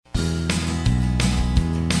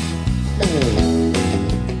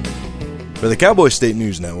For the Cowboy State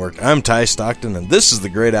News Network, I'm Ty Stockton, and this is The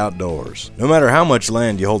Great Outdoors. No matter how much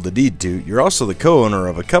land you hold the deed to, you're also the co-owner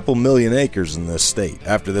of a couple million acres in this state.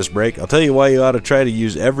 After this break, I'll tell you why you ought to try to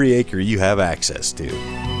use every acre you have access to.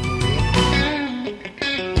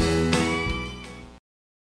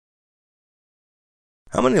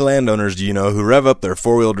 How many landowners do you know who rev up their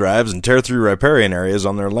four-wheel drives and tear through riparian areas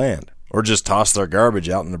on their land? Or just toss their garbage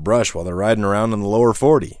out in the brush while they're riding around in the lower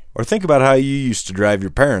 40? Or think about how you used to drive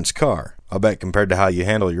your parents' car. I'll bet compared to how you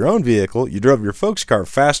handle your own vehicle, you drove your folks' car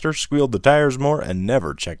faster, squealed the tires more, and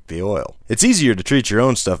never checked the oil. It's easier to treat your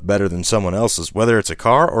own stuff better than someone else's, whether it's a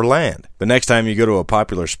car or land. The next time you go to a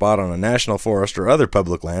popular spot on a national forest or other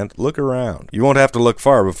public land, look around. You won't have to look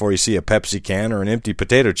far before you see a Pepsi can or an empty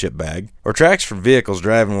potato chip bag, or tracks for vehicles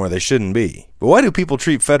driving where they shouldn't be. But why do people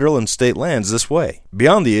treat federal and state lands this way?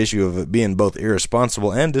 Beyond the issue of it being both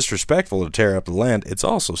irresponsible and disrespectful to tear up the land, it's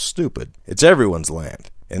also stupid. It's everyone's land.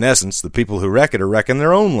 In essence, the people who wreck it are wrecking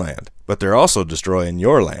their own land, but they're also destroying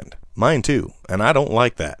your land. Mine too, and I don't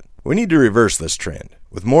like that. We need to reverse this trend.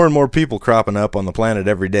 With more and more people cropping up on the planet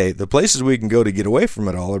every day, the places we can go to get away from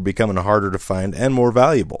it all are becoming harder to find and more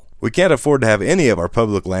valuable. We can't afford to have any of our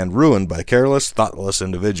public land ruined by careless, thoughtless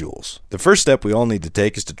individuals. The first step we all need to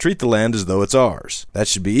take is to treat the land as though it's ours. That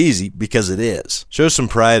should be easy, because it is. Show some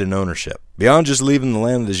pride and ownership. Beyond just leaving the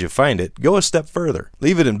land as you find it, go a step further.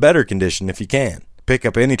 Leave it in better condition if you can. Pick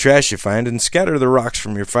up any trash you find and scatter the rocks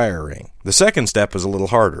from your fire ring. The second step is a little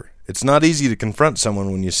harder. It's not easy to confront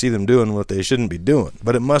someone when you see them doing what they shouldn't be doing,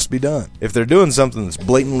 but it must be done. If they're doing something that's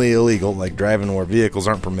blatantly illegal, like driving where vehicles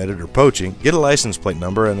aren't permitted or poaching, get a license plate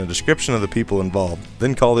number and a description of the people involved,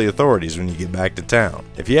 then call the authorities when you get back to town.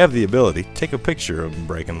 If you have the ability, take a picture of them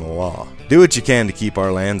breaking the law. Do what you can to keep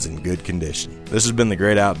our lands in good condition. This has been The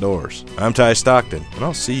Great Outdoors. I'm Ty Stockton, and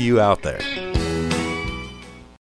I'll see you out there.